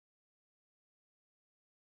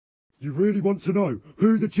You really want to know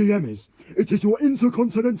who the GM is? It is your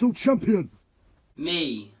Intercontinental Champion.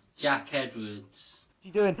 Me, Jak Edwards. What's he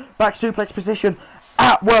doing? Back suplex position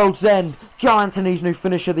at World's End. Joe Anthony's new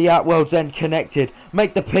finisher, the at World's End connected.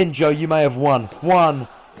 Make the pin, Joe. You may have won. 1,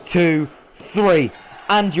 2, 3.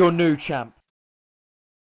 And your new champ.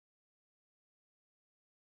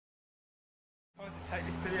 Trying to take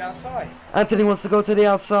this to the outside. Anthony wants to go to the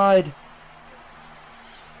outside.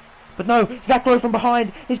 But no, Zac Rowe from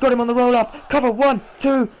behind. He's got him on the roll up. Cover 1,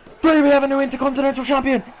 2, 3. We have a new Intercontinental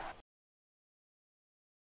Champion.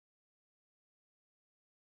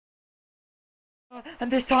 And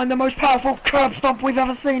this time the most powerful curb stomp we've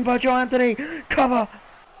ever seen by Joe Anthony. Cover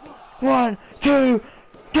 1, 2,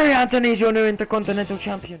 3. Anthony's your new Intercontinental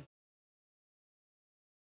Champion.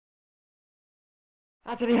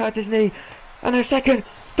 Anthony hurt his knee. And a second.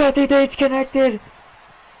 30 dates connected.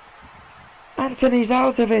 Anthony's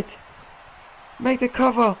out of it. Make the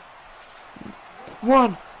cover.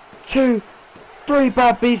 1, 2, 3.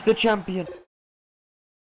 Bad B's the champion.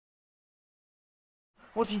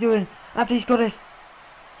 What's he doing? Anthony's got it.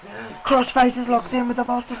 Crossface is locked in with the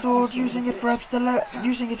Master Sword, using it for extra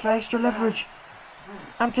leverage.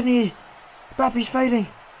 Anthony, Bappy's fading.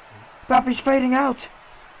 Bappy's fading out.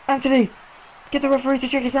 Anthony, get the referee to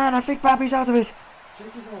check his hand. I think Bappy's out of it.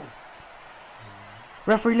 Check his hand.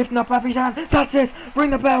 Referee lifting up Bappy's hand. That's it. Ring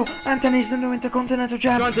the bell. Anthony's the new Intercontinental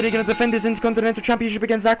Champion. Anthony going to defend his Intercontinental Championship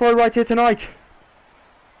against Zac Rowe right here tonight.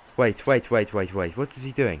 Wait. What is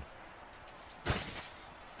he doing?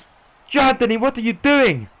 Anthony, what are you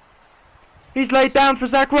doing? He's laid down for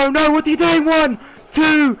Zac Rowe. No, what are you doing? 1,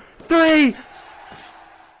 2, 3.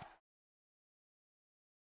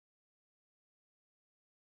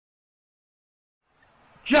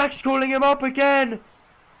 Jack's calling him up again.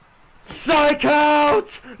 Psych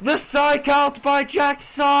out! The psych out by Jack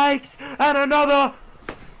Sykes. And another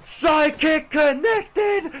side kick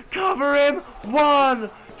connected. Cover him. 1,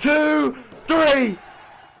 2, 3.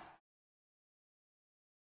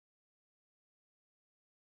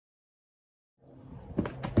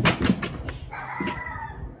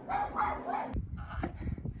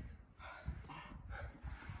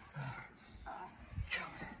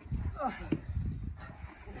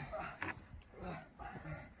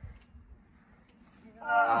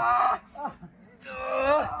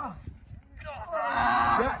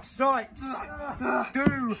 Jack Sykes,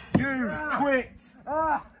 do you quit?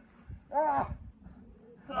 I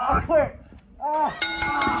quit.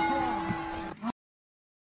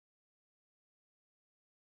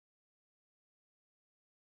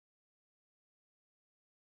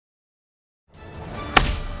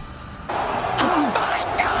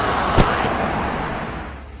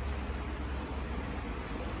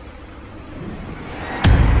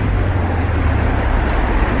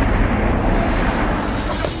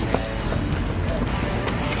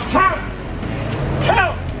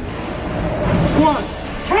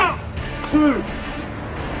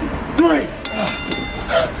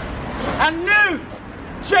 And new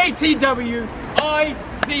JTW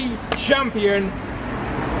IC Champion,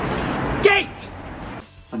 Skate!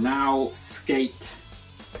 For now, Skate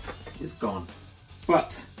is gone.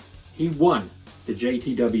 But he won the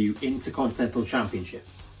JTW Intercontinental Championship.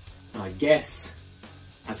 And I guess,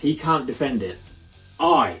 as he can't defend it,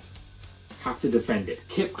 I have to defend it.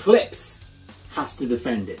 Kip Clips has to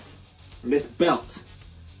defend it. And this belt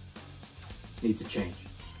needs a change.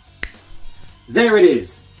 There it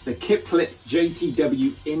is, the Kip Clips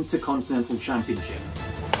JTW Intercontinental Championship.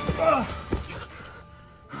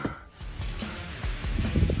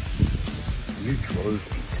 You drove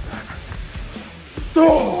me to that.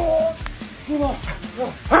 Oh!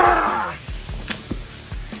 Ah!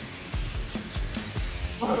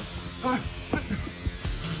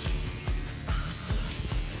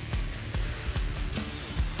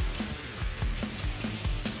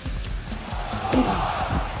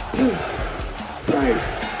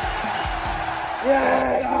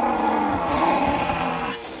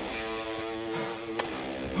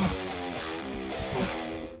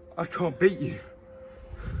 I can't beat you.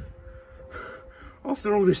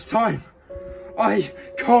 After all this time, I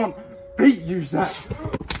can't beat you, Zac.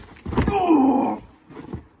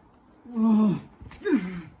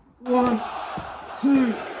 1,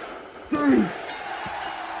 2, 3.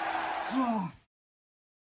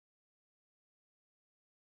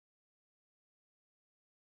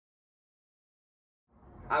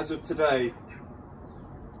 As of today,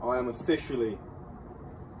 I am officially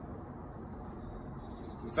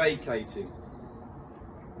vacating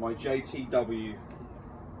my JTW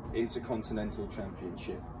Intercontinental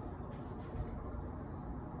Championship.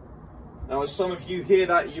 Now, as some of you hear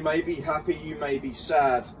that, you may be happy, you may be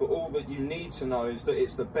sad, but all that you need to know is that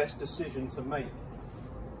it's the best decision to make.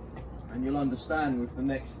 And you'll understand with the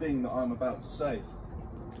next thing that I'm about to say.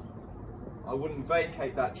 I wouldn't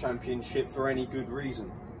vacate that championship for any good reason.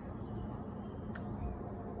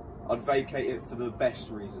 I'd vacate it for the best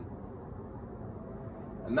reason.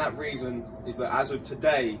 And that reason is that as of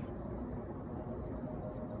today,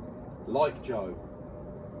 like Joe,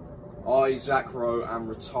 I, Zac Rowe, am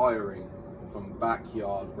retiring from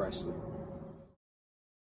Backyard Wrestling.